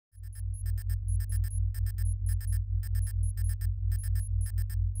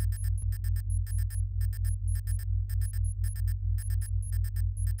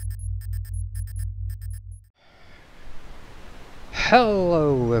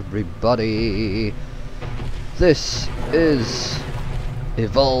Hello everybody, this is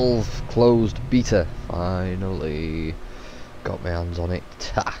Evolve Closed Beta. Finally got my hands on it.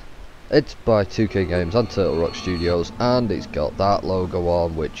 It's by 2K Games and Turtle Rock Studios, and it's got that logo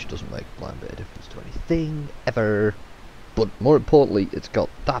on, which doesn't make a blind bit of difference to anything ever, but more importantly it's got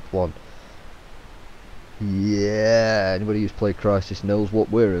that one. Yeah, anybody who's played Crisis knows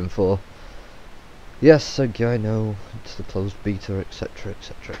what we're in for. Yes, I know, it's the closed beta, etc,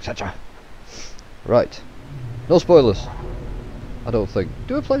 etc, etc. Right, no spoilers, I don't think.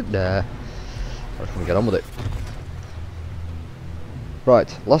 Do I play? Nah, I'm just gonna get on with it.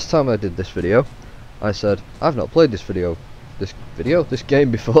 Right, last time I did this video, I said, I've not played this game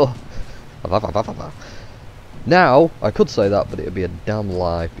before. Now, I could say that, but it would be a damn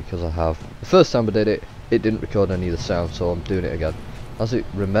lie, because I have. The first time I did it, it didn't record any of the sound, so I'm doing it again. Has it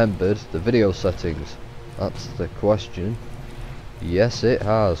remembered the video settings? That's the question. Yes, it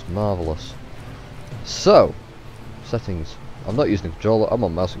has. Marvellous. So, settings. I'm not using the controller, I'm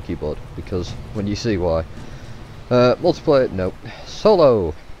on mouse and keyboard, because when you see why. Multiplayer, no.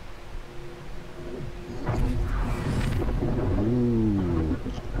 Solo. Ooh.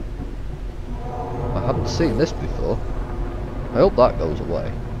 I haven't seen this before. I hope that goes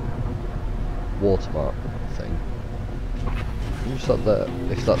away. Watermark thing. Who's that there?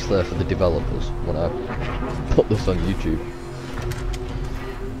 If that's there for the developers when I put this on YouTube.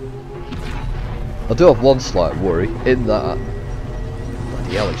 I do have one slight worry in that.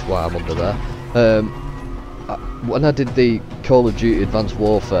 Bloody hell, it's why I'm under there. When I did the Call of Duty Advanced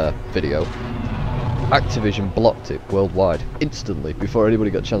Warfare video, Activision blocked it worldwide instantly before anybody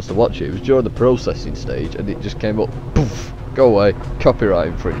got a chance to watch it. It was during the processing stage, and it just came up. Poof! Go away. Copyright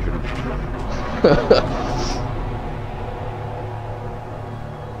infringement.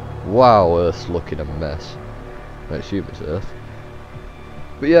 Wow, Earth's looking a mess. I assume it's Earth.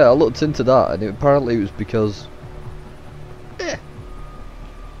 But yeah, I looked into that, and apparently it was because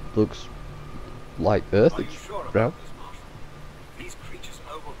looks like Earth. It's brown. These creatures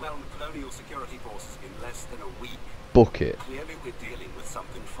overwhelmed colonial security forces in less than a week. Bucket. Clearly we're dealing with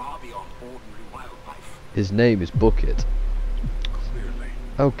something far beyond ordinary wildlife. His name is Bucket. Clearly.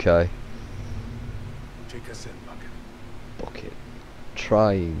 Okay. Take us in, Bucket. Bucket.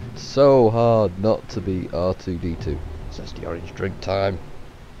 Trying so hard not to be R2-D2. Says the orange drink time.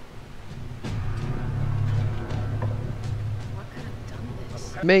 What could have done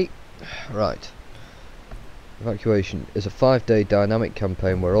this? Me. Right. Evacuation is a 5-day dynamic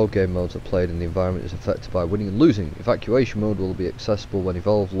campaign where all game modes are played and the environment is affected by winning and losing. Evacuation mode will be accessible when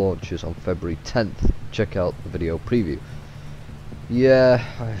Evolve launches on February 10th. Check out the video preview. Yeah,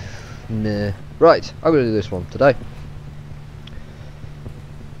 nah. Right, I'm going to do this one today.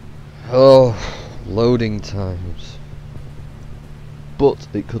 Oh, loading times. But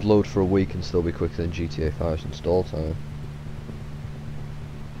it could load for a week and still be quicker than GTA 5's install time.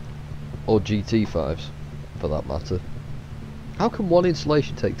 Or GT 5's, for that matter. How can one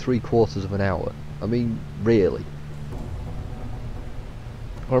installation take 3/4 of an hour? I mean, really?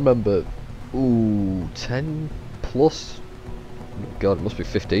 I remember, 10 plus? God, it must be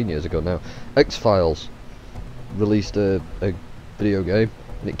 15 years ago now. X-Files released a video game,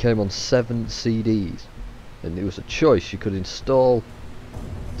 and it came on 7 CDs. And it was a choice. You could install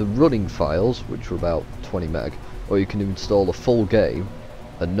the running files, which were about 20 meg, or you can install the full game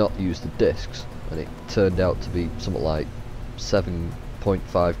and not use the discs, and it turned out to be something like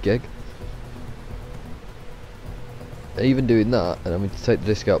 7.5 gig. And even doing that, and I mean to take the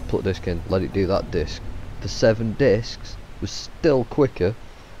disc out, put the disc in, let it do that disc, the 7 discs was still quicker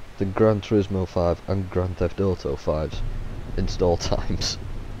than Gran Turismo 5 and Grand Theft Auto 5's install times.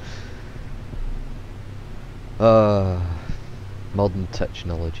 Modern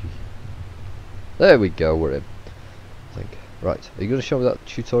technology. There we go, we're in, I think. Right, are you going to show me that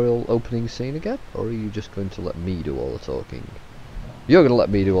tutorial opening scene again? Or are you just going to let me do all the talking? You're going to let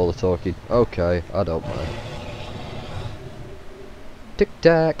me do all the talking. Okay, I don't mind.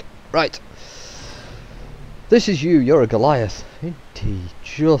 Tic-tac. Right. This is you, you're a Goliath. Indeed,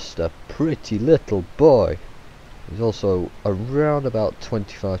 just a pretty little boy. He's also around about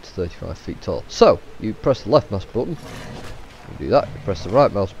 25 to 35 feet tall. So, you press the left mouse button. You do that, you press the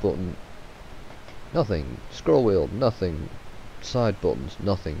right mouse button. Nothing. Scroll wheel, nothing. Side buttons,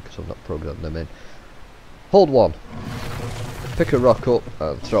 nothing, because I've not programmed them in. Hold 1. Pick a rock up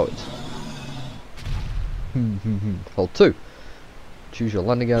and throw it. Hold 2. Choose your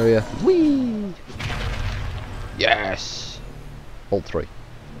landing area. Whee! Yes! Hold 3.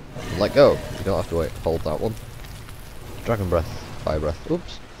 And let go. You don't have to wait. Hold that one. Dragon breath. Fire breath.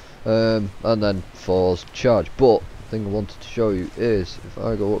 Oops. And then 4's charge. But thing I wanted to show you is if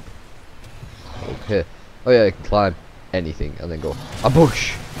I go up here. Oh yeah, I can climb anything and then go a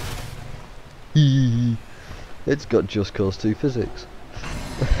bush. It's got Just Cause 2 physics.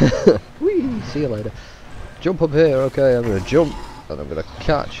 Whee! See you later. Jump up here. Okay, I'm gonna jump and I'm gonna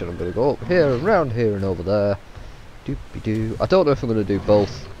catch and I'm gonna go up here and round here and over there. Doopy doo. I don't know if I'm gonna do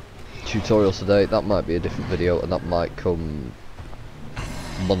both tutorials today. That might be a different video and that might come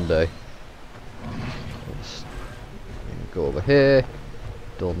Monday. Let's go over here.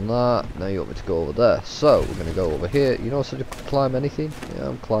 Done that. Now you want me to go over there. So we're gonna go over here. You know, so to climb anything? Yeah,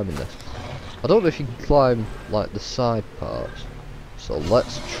 I'm climbing this. I don't know if you can climb like the side parts. So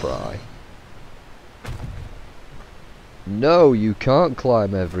let's try. No, you can't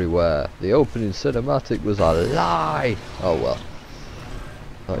climb everywhere. The opening cinematic was a lie. Oh well.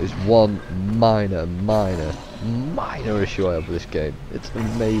 That is one minor issue I have with this game. It's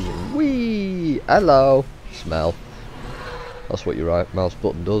amazing. Whee! Hello! Smell. That's what your right mouse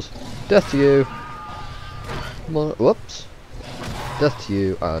button does. Death to you. Whoops. Death to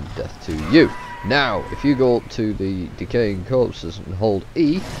you and death to you. Now, if you go up to the decaying corpses and hold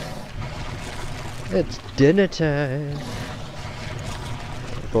E, it's dinner time.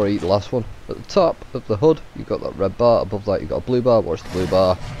 Before I eat the last one, at the top of the hood, you've got that red bar. Above that, you've got a blue bar. Watch the blue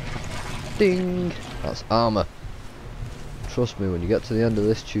bar. Ding! That's armor. Trust me, when you get to the end of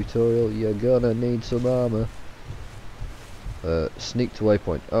this tutorial, you're gonna need some armor. Sneak to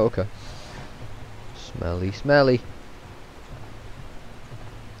waypoint. Oh, okay. Smelly, smelly.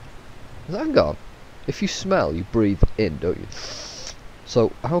 Hang on. If you smell, you breathe in, don't you?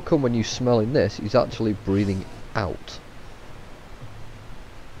 So, how come when you smell in this, he's actually breathing out?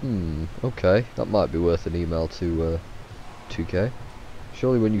 Okay. That might be worth an email to 2K.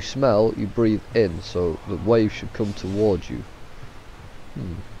 Surely when you smell, you breathe in, so the wave should come towards you.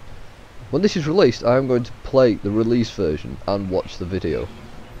 When this is released, I am going to play the release version and watch the video,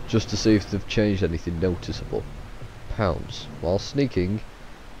 just to see if they've changed anything noticeable. Pounds. While sneaking,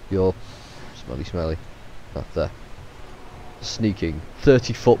 you're smelly. Not there. Sneaking.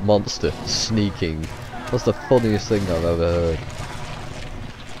 30-foot monster. Sneaking. That's the funniest thing I've ever heard.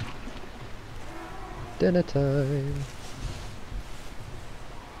 Dinner time.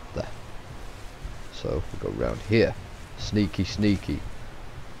 There. So, we go round here. Sneaky.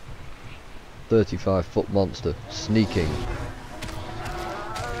 35-foot monster. Sneaking.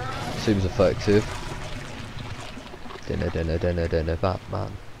 Seems effective. Dinner,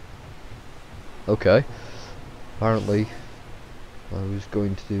 Batman. Okay. Apparently, I was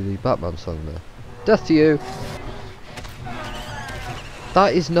going to do the Batman song there. Death to you!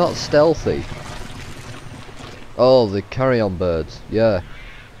 That is not stealthy. Oh, the carry-on birds. Yeah.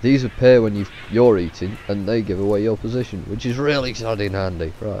 These appear when you're eating, and they give away your position, which is really sodding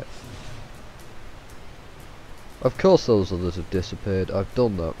handy. Right. Of course those others have disappeared. I've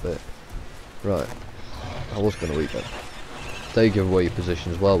done that bit. Right. I was going to eat them. They give away your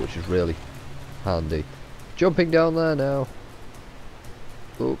position as well, which is really handy. Jumping down there now.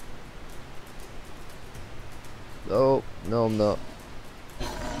 Oh. Oh, no I'm not.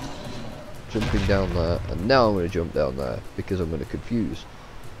 Jumping down there. And now I'm going to jump down there, because I'm going to confuse.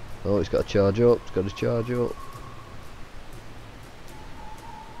 Oh, it's got to charge up. It's got to charge up.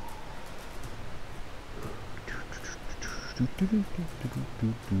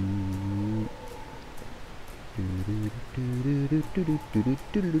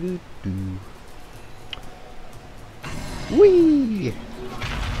 Whee!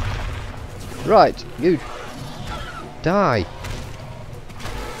 Right, you die.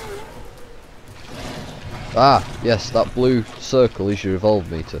 Ah, yes, that blue circle is your evolve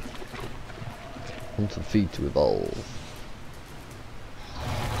meter. Hunt and feed to evolve.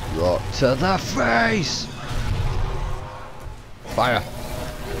 Rock to the face! Fire!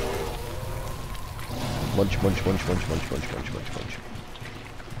 Munch.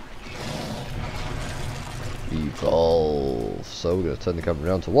 Evolve. So we're going to turn the camera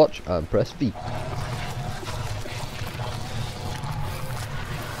around to watch and press V.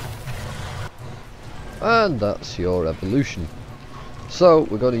 And that's your evolution. So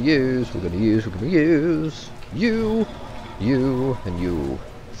we're going to use you, and you.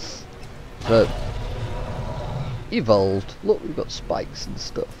 So evolved. Look, we've got spikes and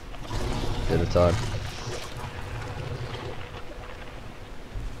stuff. Dinner time.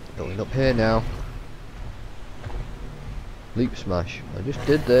 Going up here now. Leap smash. I just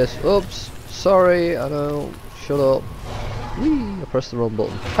did this. Oops. Sorry. I know. Shut up. Whee! I pressed the wrong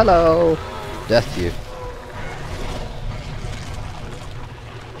button. Hello. Death to you.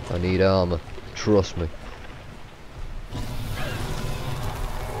 I need armor. Trust me.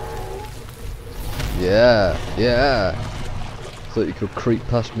 Yeah, yeah. Thought you could creep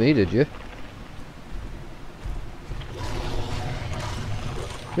past me, did you?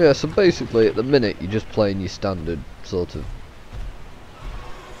 Yeah, so basically at the minute you're just playing your standard sort of...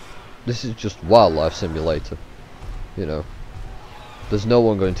 This is just wildlife simulator, you know. There's no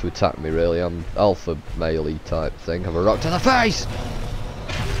one going to attack me really, I'm alpha male-y type thing. Have a rock to the face!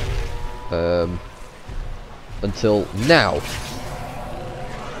 Until now.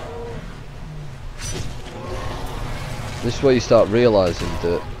 This is where you start realising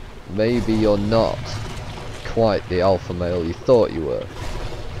that maybe you're not quite the alpha male you thought you were.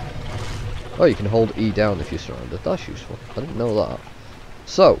 Oh, you can hold E down if you're surrounded. That's useful. I didn't know that.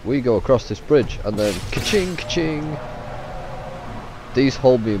 So, we go across this bridge and then ka-ching, ka-ching. These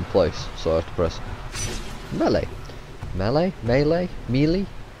hold me in place, so I have to press melee. Melee? Melee? Melee?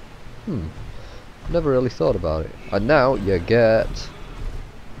 Never really thought about it. And now you get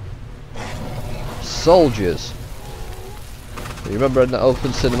soldiers. You remember in that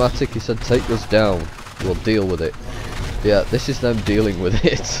open cinematic he said take us down, we'll deal with it. Yeah, this is them dealing with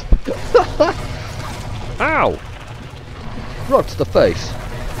it. Ow! Rock to the face.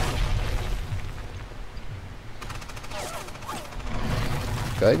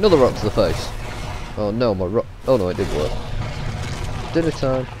 Okay, another rock to the face. Oh no, my rock. Oh no, it did work. Dinner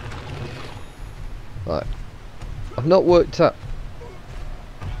time. Right. I've not worked out.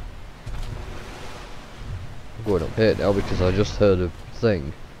 I'm going up here now because I just heard a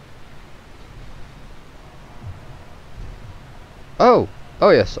thing. Oh! Oh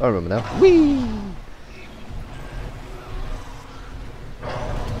yes, I remember now. Whee!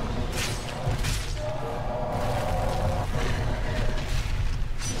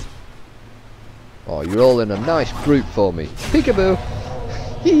 Oh, you're all in a nice group for me. Peekaboo!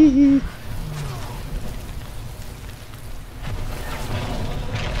 Hee hee!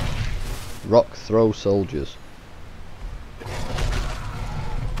 Rock throw soldiers.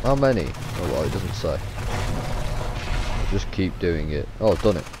 How many? Oh well, it doesn't say. I'll just keep doing it. Oh, I've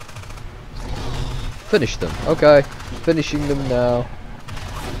done it. Finish them. Okay. Finishing them now.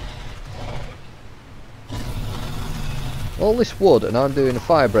 All this wood and I'm doing a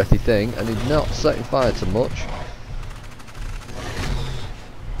fire breathy thing and he's not setting fire to much.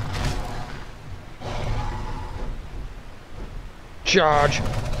 Charge!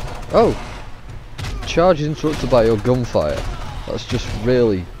 Oh! Charge is interrupted by your gunfire. That's just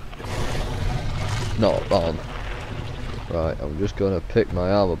really not on. Right, I'm just gonna pick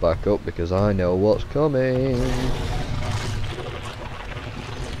my armor back up because I know what's coming.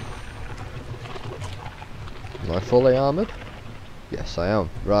 Am I fully armoured? Yes, I am.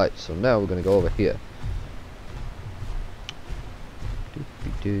 Right, so now we're gonna go over here.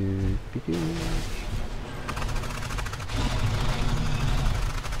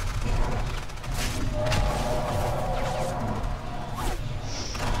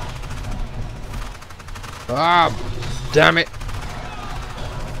 Ah, damn it!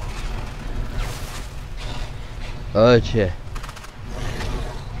 Oh, yeah.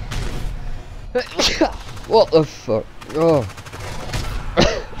 What the fuck? Oh.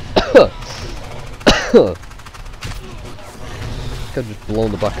 Could have just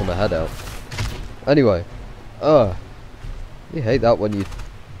blown the back of my head out. Anyway, you hate that when you...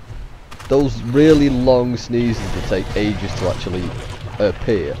 Those really long sneezes that take ages to actually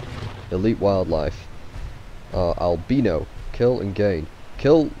appear. Elite wildlife. Albino. Kill and gain.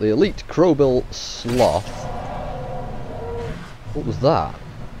 Kill the elite crowbill sloth. What was that?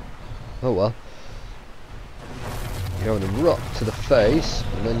 Oh well. You're having a rock to the face,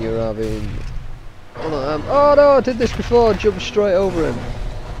 and then you're having... Oh no, I did this before, jumped straight over him.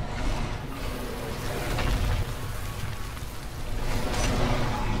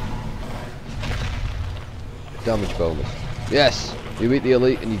 Damage bonus. Yes! You eat the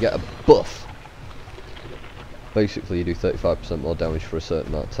elite and you get a buff. Basically you do 35% more damage for a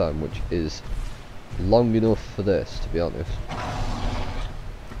certain amount of time, which is long enough for this, to be honest.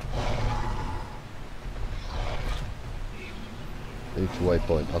 Move to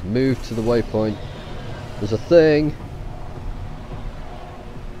waypoint. I've moved to the waypoint. There's a thing.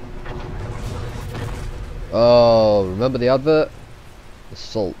 Oh, remember the advert?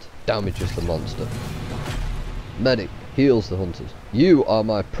 Assault damages the monster. Medic heals the hunters. You are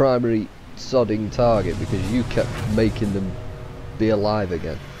my primary sodding target because you kept making them be alive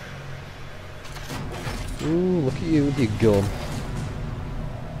again. Ooh, look at you with your gun.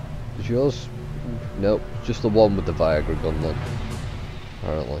 Is yours? Nope, just the one with the Viagra gun then.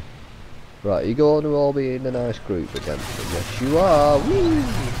 Apparently. Right, you going to all be in a nice group again? Yes, you are. Woo!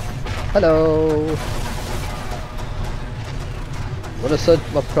 Hello. When I said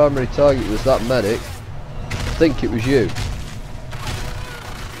my primary target was that medic, think it was you.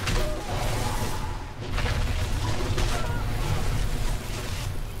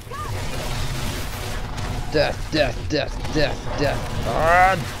 Death, death, death, death, death.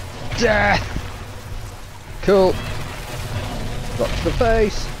 Ah, death! Cool. Got to the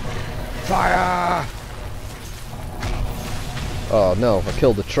face. Fire! Oh no, I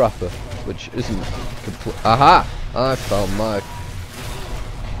killed the trapper, which isn't complete. Aha! I found my...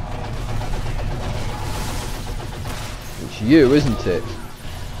 It's you, isn't it?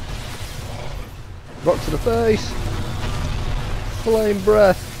 Rock to the face. Flame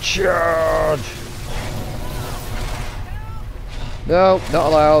breath. Charge! No, not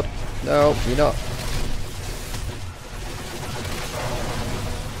allowed. No, you're not.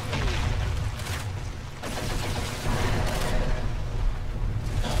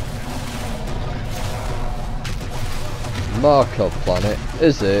 Markov planet,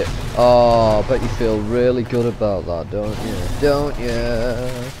 is it? Oh, I bet you feel really good about that, don't you? Don't you?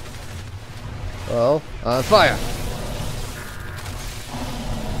 Well, and fire!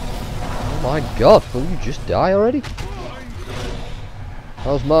 Oh my god, will you just die already?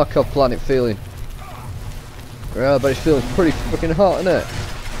 How's Markov planet feeling? Yeah, but it's feeling pretty fucking hot, isn't it?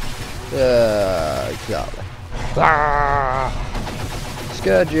 Yeah, exactly. Ah!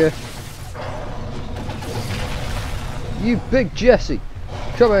 Scared you. You big Jesse!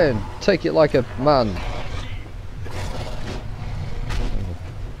 Come in! Take it like a man! Oh,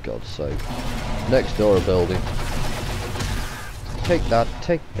 God's sake. Next door a building. Take that,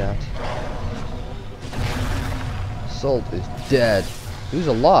 take that. Salt is dead. Who's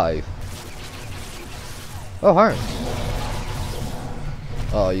alive? Oh, hi.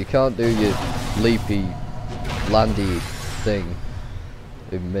 Oh, you can't do your leapy, landy thing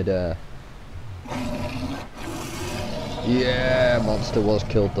in midair. Yeah, monster was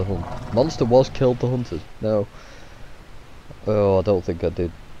killed the hunt. Monster was killed the hunters. No. Oh, I don't think I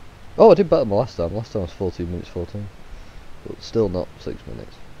did. Oh, I did better than last time. Last time was 14 minutes 14. But still not 6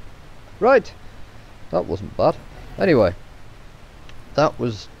 minutes. Right. That wasn't bad. Anyway. That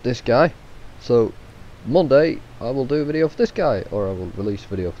was this guy. So, Monday, I will do a video for this guy. Or I will release a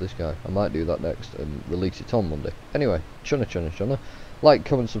video for this guy. I might do that next and release it on Monday. Anyway, chunna. Like,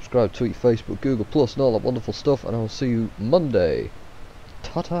 comment, subscribe, tweet, Facebook, Google+, and all that wonderful stuff, and I will see you Monday.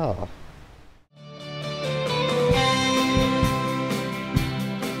 Ta-ta!